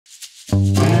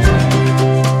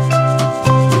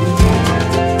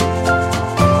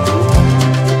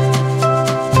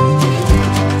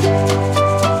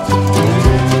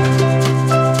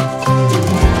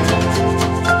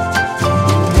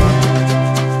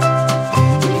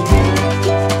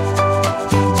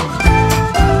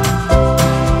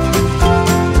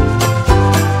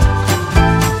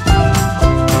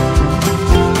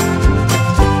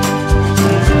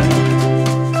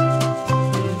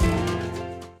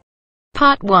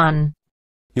Part 1.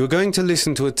 You're going to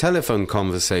listen to a telephone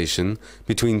conversation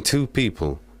between two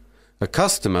people, a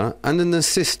customer and an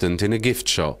assistant in a gift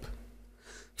shop.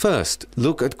 First,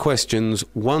 look at questions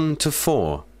 1 to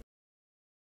 4.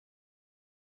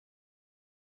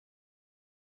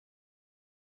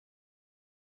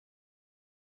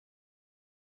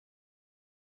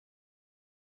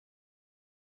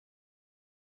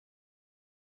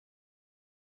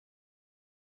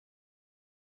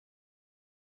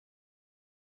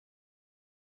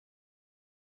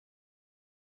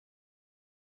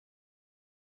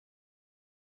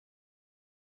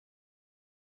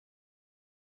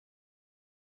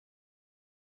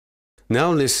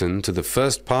 Now listen to the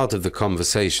first part of the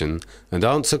conversation and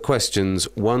answer questions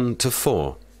 1 to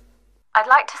 4. I'd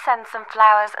like to send some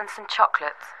flowers and some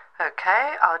chocolates.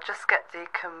 Okay, I'll just get the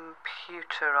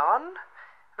computer on.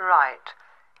 Right.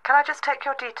 Can I just take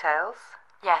your details?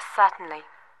 Yes, certainly.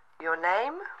 Your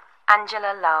name?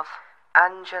 Angela Love.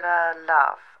 Angela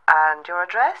Love. And your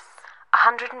address?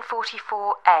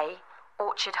 144A,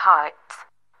 Orchard Heights,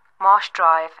 Marsh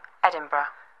Drive,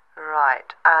 Edinburgh.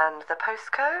 Right. And the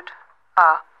postcode?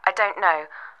 I don't know.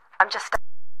 I'm just...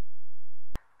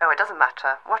 Oh, it doesn't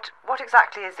matter. What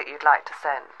exactly is it you'd like to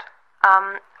send?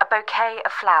 A bouquet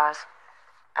of flowers.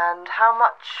 And how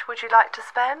much would you like to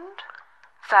spend?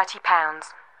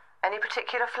 £30. Any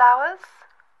particular flowers?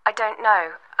 I don't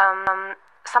know.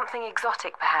 Something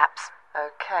exotic, perhaps.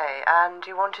 Okay, and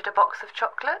you wanted a box of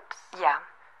chocolates? Yeah.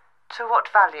 To what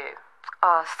value?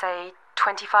 Say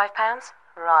 £25?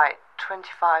 Right,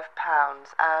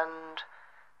 £25. And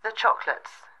the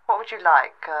chocolates, what would you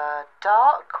like?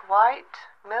 Dark, white,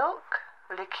 milk,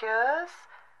 liqueurs,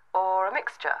 or a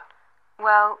mixture?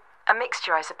 Well, a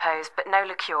mixture, I suppose, but no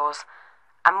liqueurs,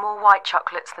 and more white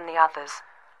chocolates than the others.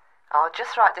 I'll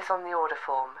just write this on the order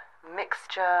form.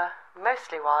 Mixture,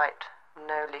 mostly white,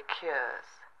 no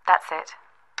liqueurs. That's it.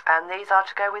 And these are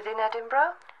to go within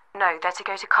Edinburgh? No, they're to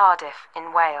go to Cardiff,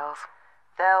 in Wales.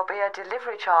 There'll be a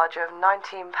delivery charge of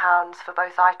 £19 for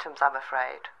both items, I'm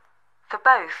afraid. For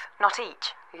both, not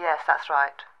each? Yes, that's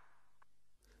right.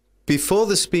 Before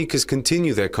the speakers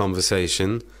continue their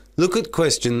conversation, look at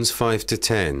questions 5 to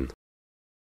 10.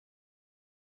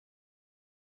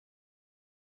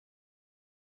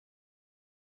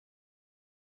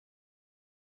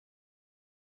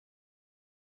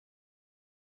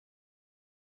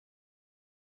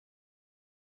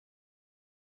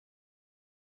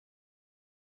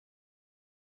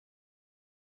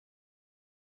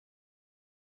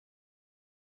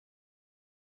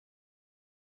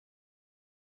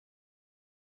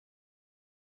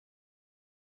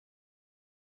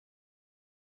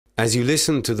 As you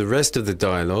listen to the rest of the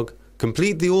dialogue,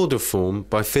 complete the order form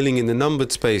by filling in the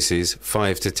numbered spaces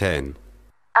 5 to 10.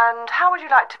 And how would you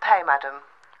like to pay, madam?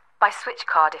 By switch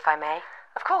card, if I may.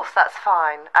 Of course, that's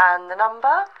fine. And the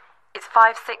number? It's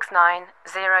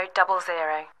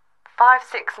 569000.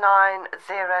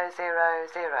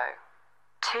 569000.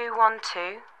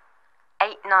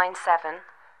 212897.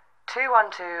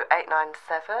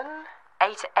 212897.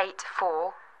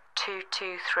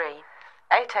 884223.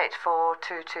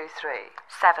 884223.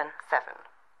 7. 7.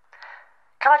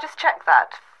 Can I just check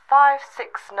that?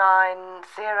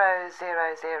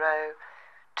 569000.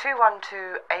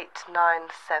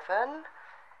 212897.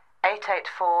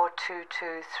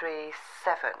 884223.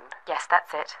 Yes,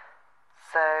 that's it.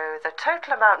 So the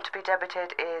total amount to be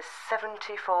debited is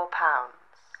 £74.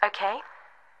 Okay.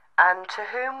 And to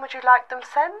whom would you like them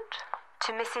sent?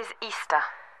 To Mrs. Easter.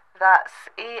 That's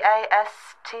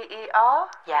Easter?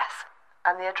 Yes.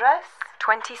 And the address?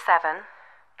 27.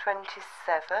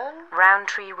 27.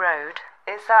 Roundtree Road.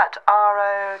 Is that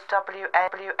ROWNTREE?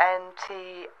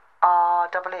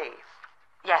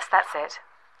 Yes, that's it.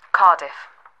 Cardiff.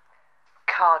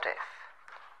 Cardiff.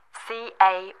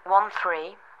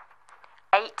 CA13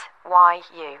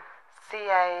 8YU.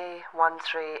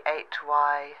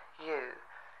 CA138YU.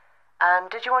 And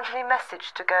did you want any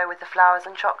message to go with the flowers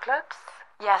and chocolates?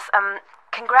 Yes,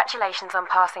 congratulations on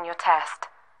passing your test.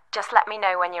 Just let me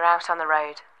know when you're out on the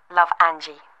road. Love,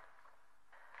 Angie.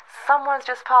 Someone's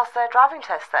just passed their driving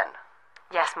test then?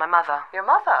 Yes, my mother. Your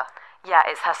mother? Yeah,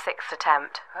 it's her 6th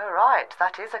attempt. Oh, right.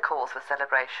 That is a cause for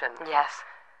celebration. Yes.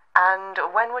 And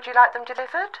when would you like them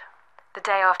delivered? The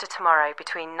day after tomorrow,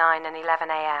 between 9 and 11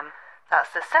 a.m.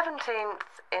 That's the 17th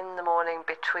in the morning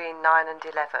between 9 and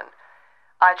 11.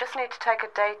 I just need to take a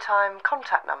daytime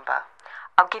contact number.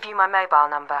 I'll give you my mobile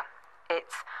number.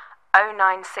 It's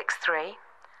 0963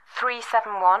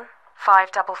 371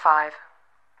 555.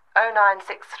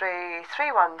 0963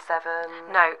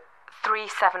 317... No,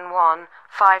 371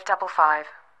 555.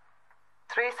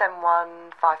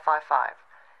 371 555.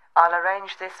 I'll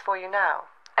arrange this for you now.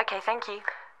 Okay, thank you.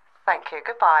 Thank you.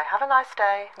 Goodbye. Have a nice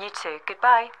day. You too.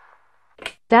 Goodbye.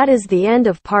 That is the end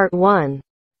of part 1.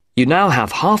 You now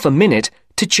have half a minute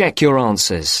to check your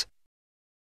answers.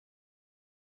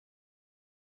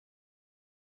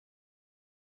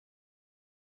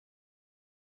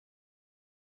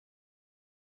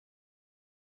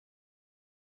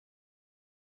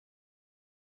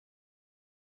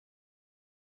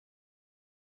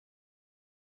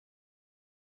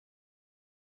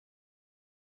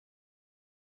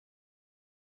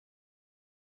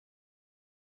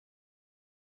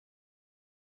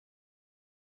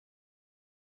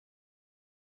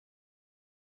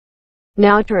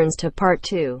 Now turns to part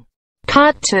 2.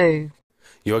 Cut 2.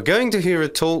 You are going to hear a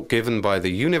talk given by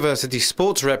the university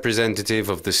sports representative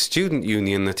of the student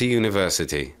union at a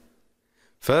university.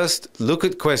 First, look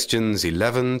at questions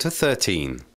 11 to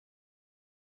 13.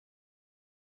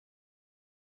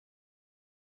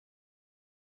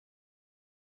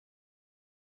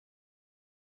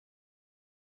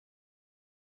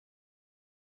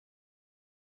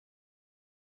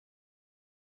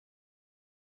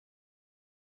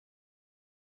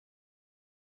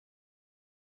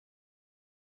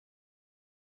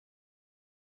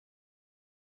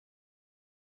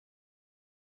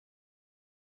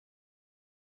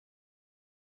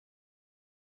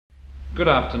 Good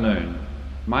afternoon.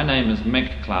 My name is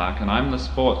Mick Clark and I'm the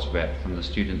sports rep from the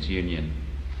Students' Union.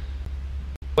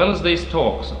 As well as these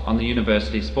talks on the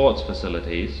university sports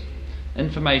facilities,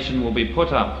 information will be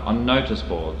put up on notice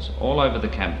boards all over the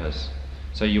campus,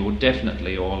 so you will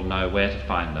definitely all know where to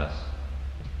find us.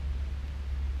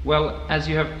 Well, as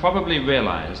you have probably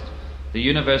realised, the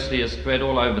university is spread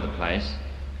all over the place,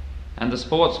 and the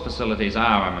sports facilities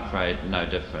are, I'm afraid, no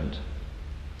different.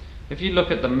 If you look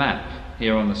at the map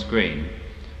here on the screen,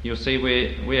 you'll see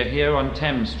we are here on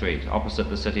Thames Street, opposite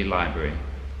the City Library.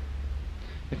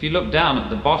 If you look down at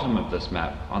the bottom of this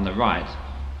map, on the right,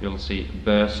 you'll see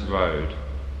Burse Road.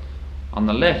 On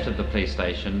the left of the police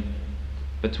station,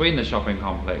 between the shopping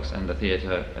complex and the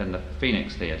theatre and the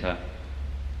Phoenix Theatre,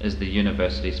 is the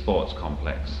University Sports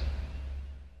Complex.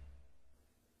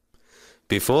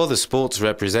 Before the sports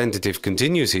representative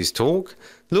continues his talk,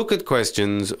 look at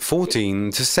questions 14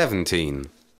 to 17.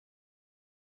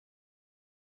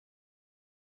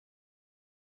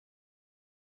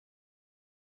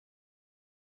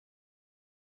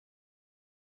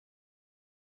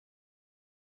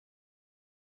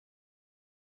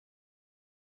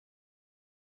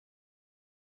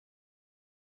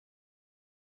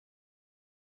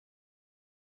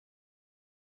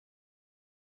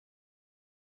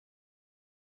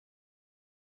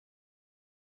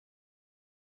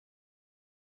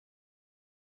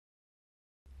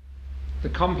 The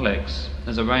complex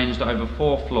is arranged over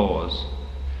 4 floors,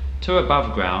 2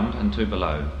 above ground and 2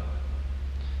 below.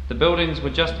 The buildings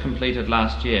were just completed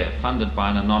last year, funded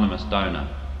by an anonymous donor.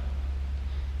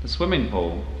 The swimming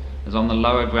pool is on the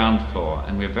lower ground floor,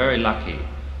 and we're very lucky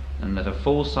in that a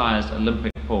full-sized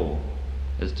Olympic pool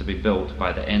is to be built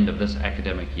by the end of this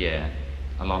academic year,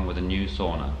 along with a new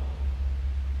sauna.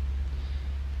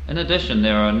 In addition,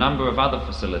 there are a number of other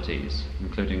facilities,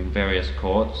 including various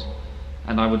courts,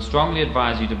 and I would strongly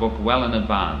advise you to book well in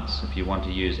advance if you want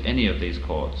to use any of these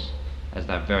courts, as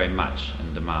they're very much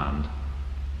in demand.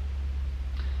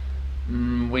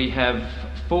 We have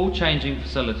full changing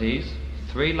facilities,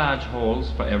 3 large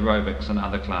halls for aerobics and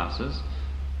other classes,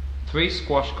 3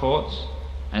 squash courts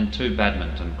and 2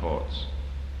 badminton courts.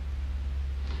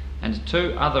 And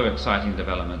 2 other exciting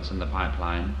developments in the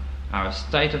pipeline are a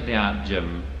state-of-the-art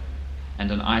gym and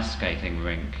an ice skating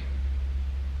rink.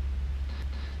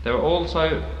 There are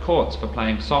also courts for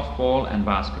playing softball and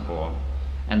basketball,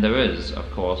 and there is,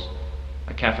 of course,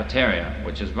 a cafeteria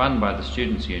which is run by the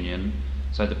Students' Union,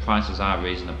 so the prices are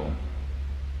reasonable.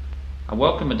 A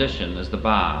welcome addition is the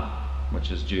bar, which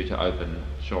is due to open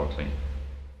shortly.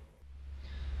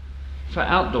 For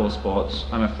outdoor sports,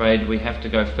 I'm afraid we have to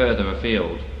go further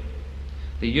afield.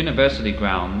 The university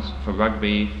grounds for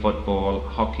rugby, football,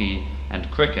 hockey and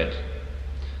cricket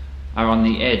are on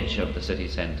the edge of the city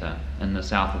centre in the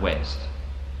southwest,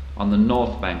 on the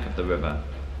north bank of the river,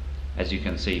 as you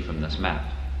can see from this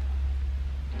map.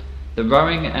 The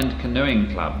rowing and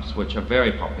canoeing clubs, which are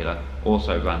very popular,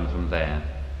 also run from there.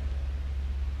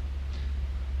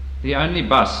 The only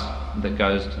bus that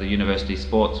goes to the university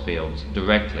sports fields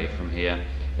directly from here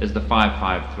is the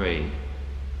 553.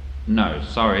 No,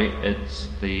 sorry, it's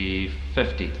the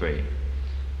 53.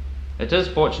 It is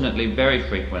fortunately very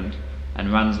frequent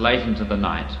and runs late into the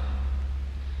night.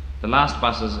 The last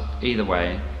buses either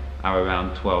way are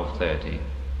around 12:30.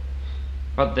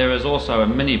 But there is also a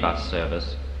minibus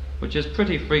service which is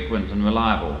pretty frequent and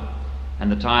reliable,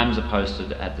 and the times are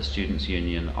posted at the Students'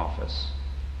 Union office.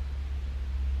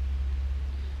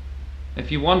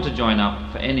 If you want to join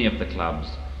up for any of the clubs,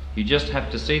 you just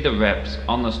have to see the reps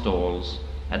on the stalls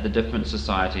at the different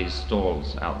societies'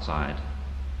 stalls outside.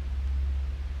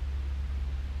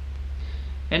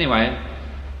 Anyway,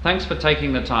 thanks for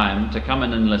taking the time to come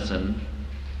in and listen,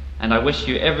 and I wish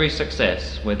you every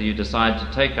success whether you decide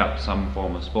to take up some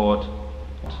form of sport.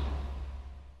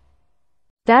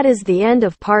 That is the end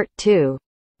of part 2.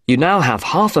 You now have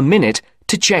half a minute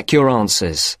to check your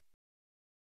answers.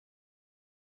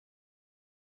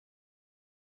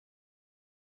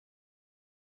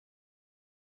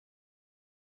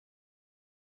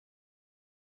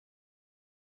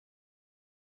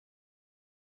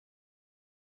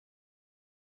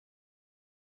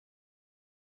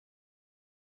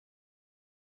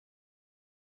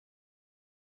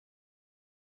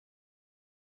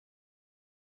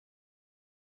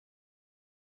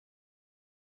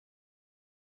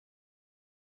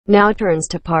 Now turns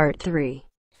to part 3.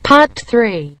 Part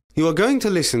 3. You are going to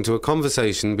listen to a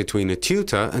conversation between a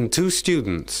tutor and two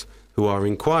students who are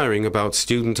inquiring about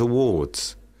student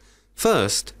awards.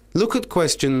 First, look at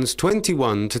questions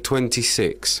 21 to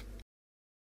 26.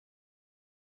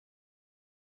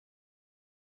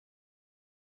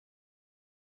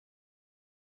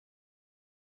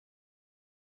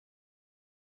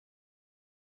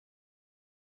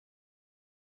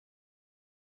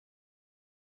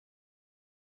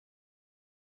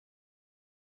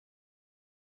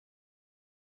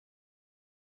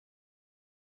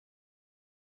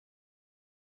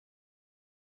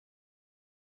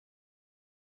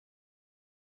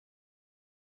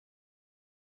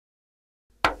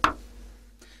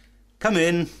 Come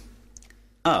in.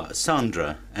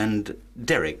 Sandra and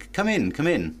Derek, come in.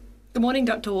 Good morning,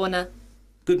 Dr. Warner.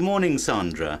 Good morning,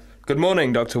 Sandra. Good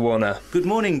morning, Dr. Warner. Good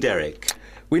morning, Derek.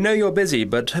 We know you're busy,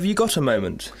 but have you got a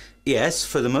moment? Yes,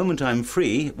 for the moment I'm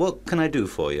free. What can I do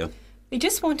for you? We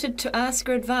just wanted to ask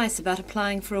your advice about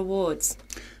applying for awards.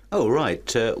 Oh,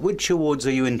 right. Which awards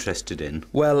are you interested in?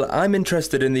 Well, I'm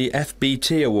interested in the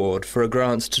FBT award for a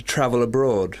grant to travel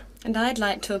abroad. And I'd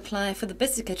like to apply for the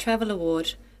Bissica Travel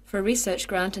Award for a research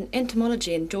grant in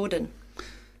entomology in Jordan.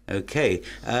 OK.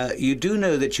 You do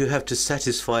know that you have to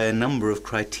satisfy a number of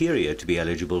criteria to be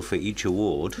eligible for each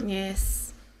award?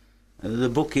 Yes. The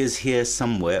book is here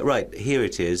somewhere. Right, here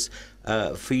it is.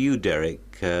 For you, Derek,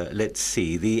 let's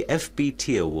see. The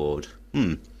FBT award.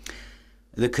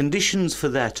 The conditions for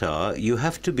that are you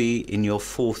have to be in your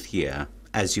 4th year,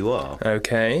 as you are.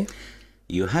 OK.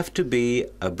 You have to be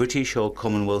a British or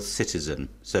Commonwealth citizen,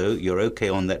 so you're OK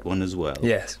on that one as well.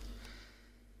 Yes.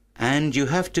 And you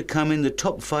have to come in the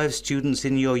top 5 students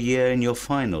in your year in your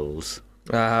finals.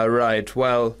 Right.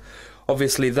 Well,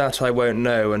 obviously that I won't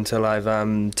know until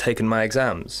I've taken my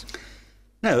exams.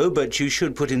 No, but you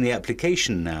should put in the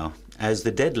application now, as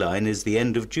the deadline is the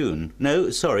end of June. No,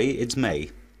 sorry, it's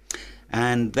May.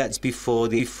 And that's before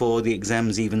the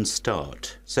exams even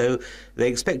start. So they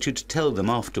expect you to tell them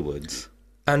afterwards.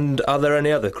 And are there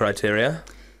any other criteria?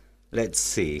 Let's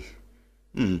see.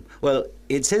 Well,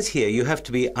 it says here you have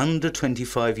to be under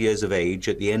 25 years of age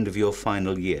at the end of your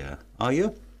final year. Are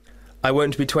you? I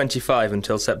won't be 25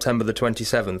 until September the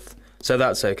 27th, so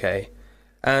that's OK.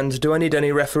 And do I need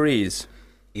any referees?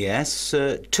 Yes,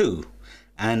 2.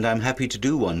 And I'm happy to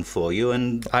do one for you,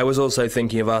 and... I was also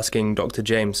thinking of asking Dr.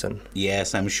 Jameson.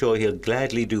 Yes, I'm sure he'll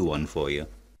gladly do one for you.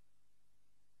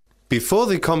 Before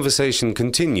the conversation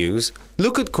continues,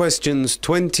 look at questions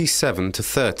 27 to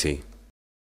 30.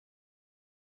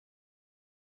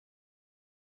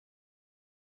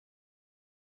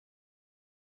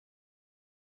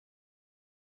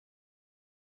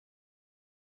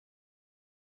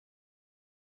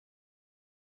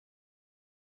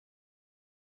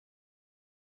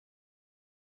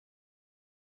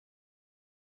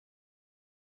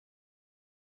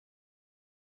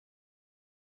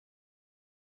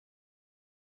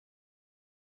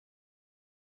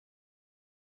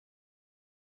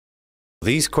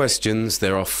 These questions,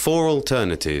 there are 4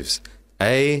 alternatives,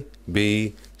 A,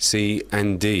 B, C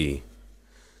and D.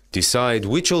 Decide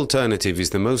which alternative is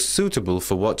the most suitable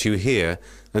for what you hear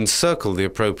and circle the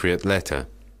appropriate letter.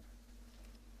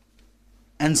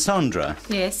 And Sandra?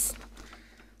 Yes?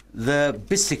 The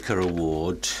Bissica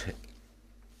Award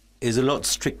is a lot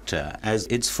stricter, as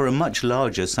it's for a much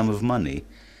larger sum of money,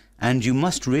 and you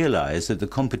must realise that the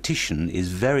competition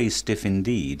is very stiff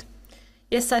indeed.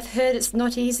 Yes, I've heard it's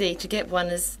not easy to get one,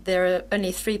 as there are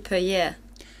only 3 per year.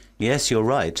 Yes, you're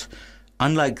right.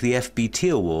 Unlike the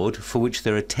FBT Award, for which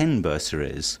there are 10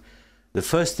 bursaries, The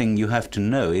first thing you have to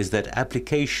know is that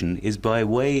application is by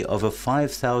way of a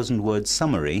 5,000-word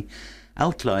summary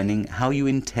outlining how you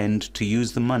intend to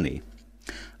use the money.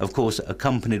 Of course,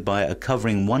 accompanied by a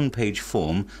covering one-page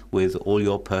form with all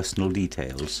your personal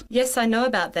details. Yes, I know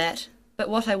about that. But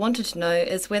what I wanted to know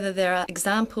is whether there are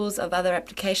examples of other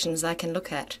applications I can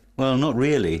look at. Well, not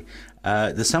really.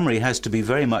 The summary has to be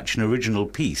very much an original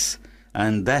piece,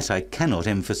 and that I cannot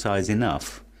emphasize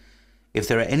enough. If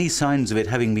there are any signs of it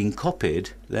having been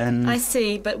copied, then... I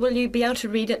see, but will you be able to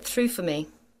read it through for me?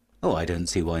 Oh, I don't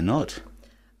see why not.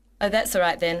 Oh, that's all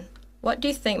right then. What do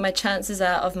you think my chances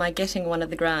are of my getting one of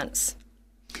the grants?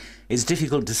 It's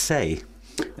difficult to say.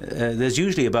 There's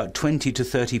usually about 20 to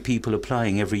 30 people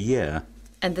applying every year.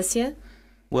 And this year?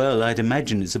 Well, I'd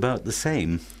imagine it's about the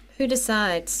same. Who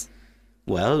decides?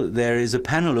 Well, there is a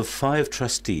panel of 5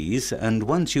 trustees, and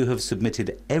once you have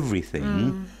submitted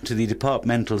everything to the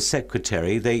departmental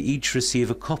secretary, they each receive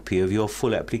a copy of your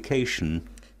full application.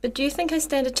 But do you think I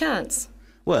stand a chance?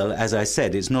 Well, as I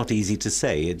said, it's not easy to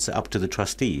say. It's up to the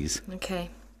trustees. Okay.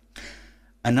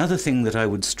 Another thing that I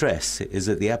would stress is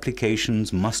that the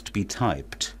applications must be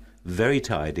typed, very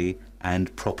tidy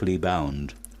and properly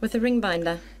bound. With a ring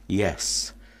binder?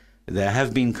 Yes. There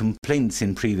have been complaints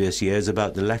in previous years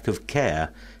about the lack of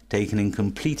care taken in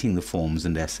completing the forms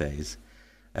and essays.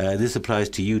 This applies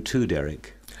to you too,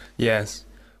 Derek. Yes.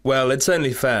 Well, it's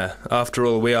only fair. After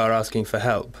all, we are asking for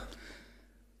help.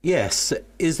 Yes.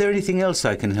 Is there anything else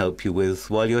I can help you with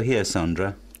while you're here,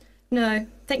 Sandra? No.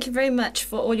 Thank you very much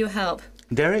for all your help.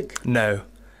 Derek? No.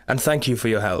 And thank you for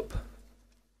your help.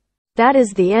 That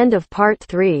is the end of part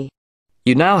 3.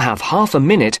 You now have half a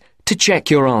minute to check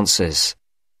your answers.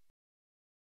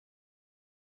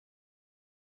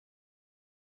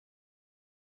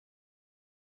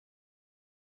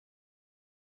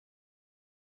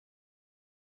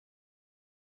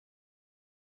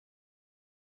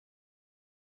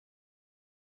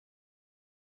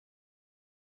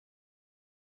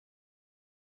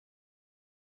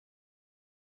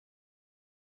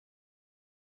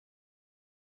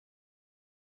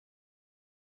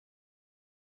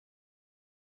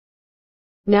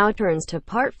 Now turns to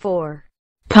part 4.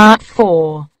 Part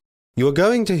 4. You are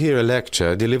going to hear a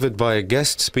lecture delivered by a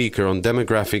guest speaker on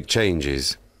demographic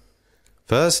changes.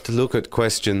 First, look at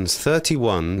questions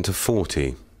 31 to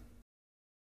 40.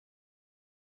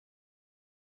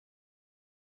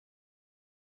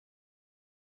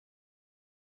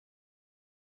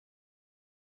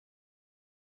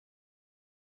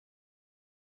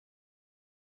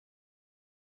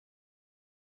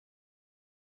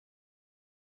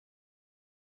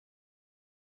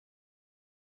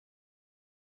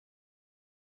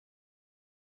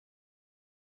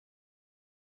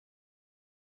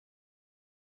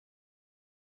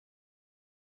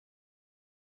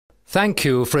 Thank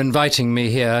you for inviting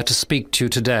me here to speak to you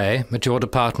today at your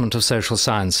Department of Social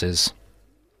Sciences.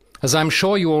 As I'm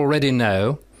sure you already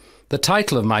know, the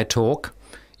title of my talk,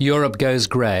 Europe Goes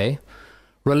Grey,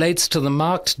 relates to the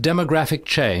marked demographic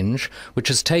change which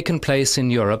has taken place in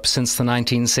Europe since the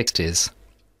 1960s.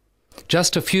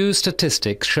 Just a few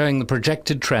statistics showing the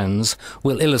projected trends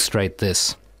will illustrate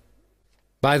this.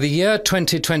 By the year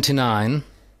 2029,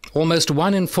 almost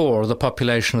 1 in 4 of the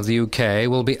population of the UK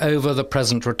will be over the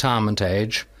present retirement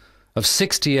age of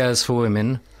 60 years for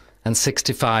women and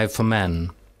 65 for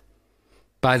men.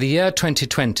 By the year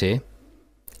 2020,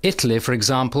 Italy, for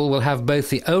example, will have both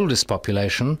the oldest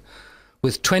population,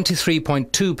 with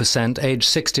 23.2% aged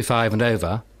 65 and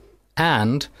over,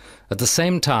 and, at the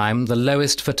same time, the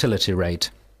lowest fertility rate.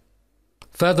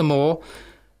 Furthermore,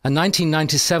 a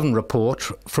 1997 report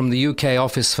from the UK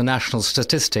Office for National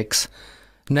Statistics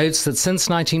notes that since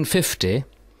 1950,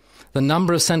 the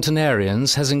number of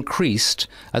centenarians has increased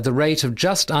at the rate of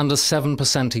just under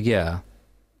 7% a year,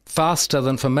 faster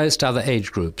than for most other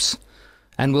age groups,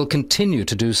 and will continue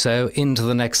to do so into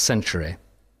the next century.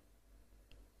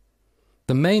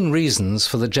 The main reasons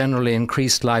for the generally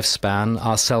increased lifespan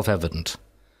are self-evident.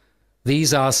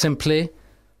 These are simply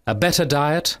a better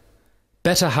diet,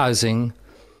 better housing,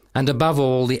 and above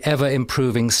all, the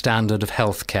ever-improving standard of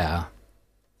health care.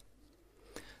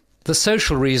 The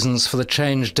social reasons for the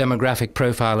changed demographic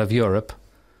profile of Europe,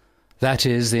 that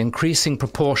is, the increasing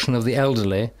proportion of the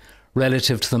elderly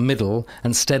relative to the middle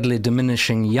and steadily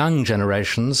diminishing young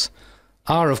generations,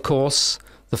 are, of course,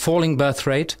 the falling birth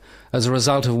rate as a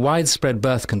result of widespread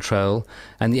birth control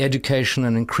and the education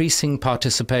and increasing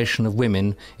participation of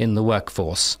women in the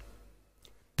workforce.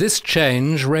 This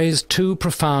change raised 2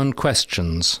 profound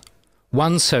questions,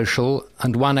 one social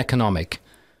and one economic,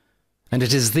 and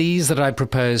it is these that I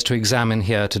propose to examine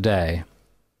here today.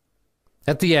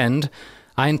 At the end,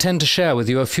 I intend to share with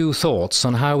you a few thoughts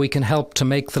on how we can help to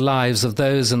make the lives of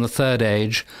those in the third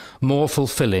age more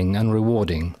fulfilling and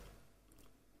rewarding.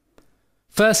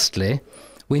 Firstly,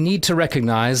 we need to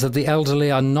recognise that the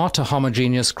elderly are not a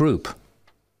homogeneous group.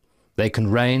 They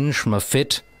can range from a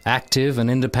fit, active and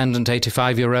independent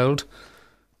 85-year-old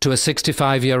to a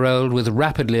 65-year-old with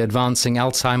rapidly advancing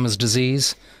Alzheimer's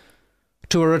disease,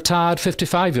 to a retired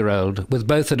 55-year-old with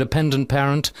both a dependent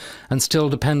parent and still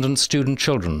dependent student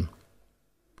children.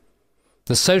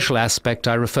 The social aspect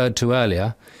I referred to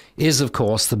earlier is, of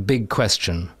course, the big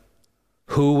question: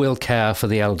 who will care for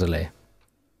the elderly?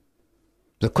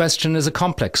 The question is a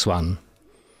complex one,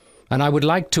 and I would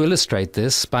like to illustrate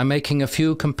this by making a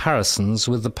few comparisons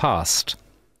with the past.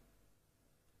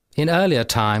 In earlier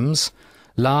times,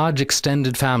 large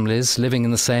extended families living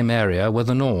in the same area were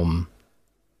the norm.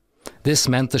 This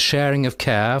meant the sharing of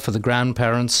care for the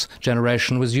grandparents'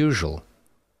 generation was usual.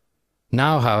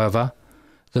 Now, however,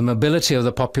 the mobility of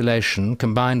the population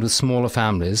combined with smaller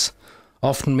families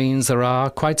often means there are,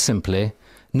 quite simply,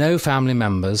 no family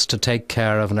members to take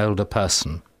care of an older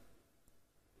person.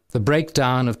 The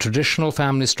breakdown of traditional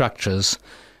family structures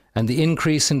and the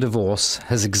increase in divorce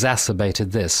has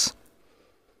exacerbated this.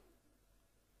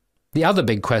 The other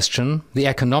big question, the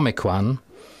economic one,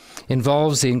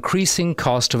 involves the increasing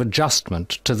cost of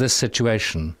adjustment to this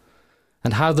situation,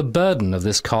 and how the burden of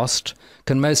this cost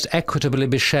can most equitably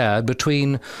be shared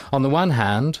between, on the one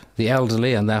hand, the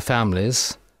elderly and their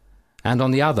families, and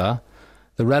on the other,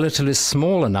 the relatively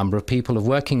smaller number of people of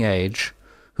working age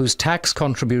whose tax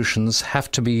contributions have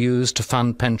to be used to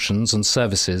fund pensions and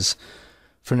services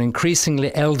for an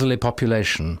increasingly elderly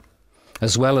population,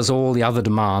 as well as all the other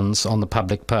demands on the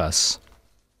public purse.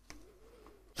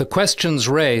 The questions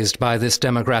raised by this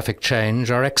demographic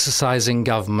change are exercising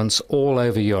governments all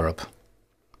over Europe,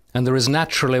 and there is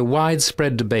naturally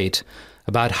widespread debate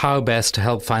about how best to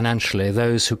help financially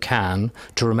those who can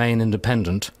to remain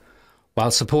independent, while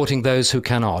supporting those who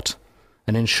cannot,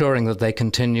 and ensuring that they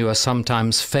continue a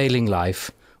sometimes failing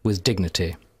life with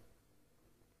dignity.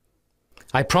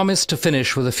 I promise to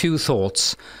finish with a few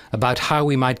thoughts about how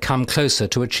we might come closer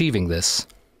to achieving this.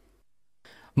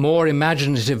 More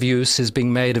imaginative use is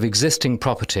being made of existing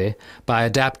property by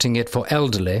adapting it for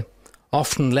elderly,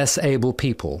 often less able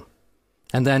people,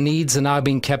 and their needs are now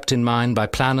being kept in mind by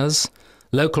planners,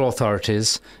 local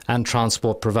authorities and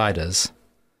transport providers.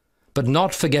 But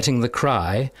not forgetting the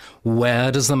cry,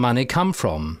 where does the money come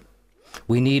from?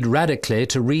 We need radically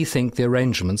to rethink the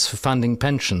arrangements for funding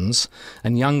pensions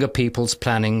and younger people's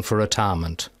planning for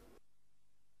retirement.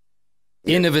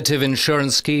 Innovative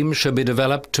insurance schemes should be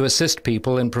developed to assist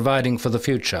people in providing for the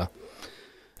future,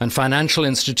 and financial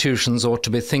institutions ought to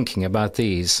be thinking about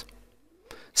these.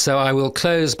 So I will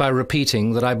close by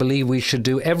repeating that I believe we should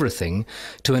do everything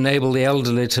to enable the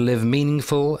elderly to live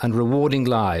meaningful and rewarding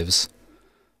lives.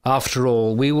 After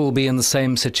all, we will be in the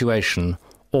same situation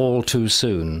all too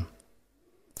soon.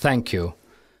 Thank you,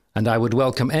 and I would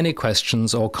welcome any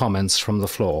questions or comments from the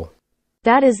floor.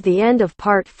 That is the end of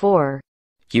part 4.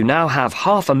 You now have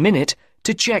half a minute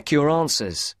to check your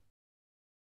answers.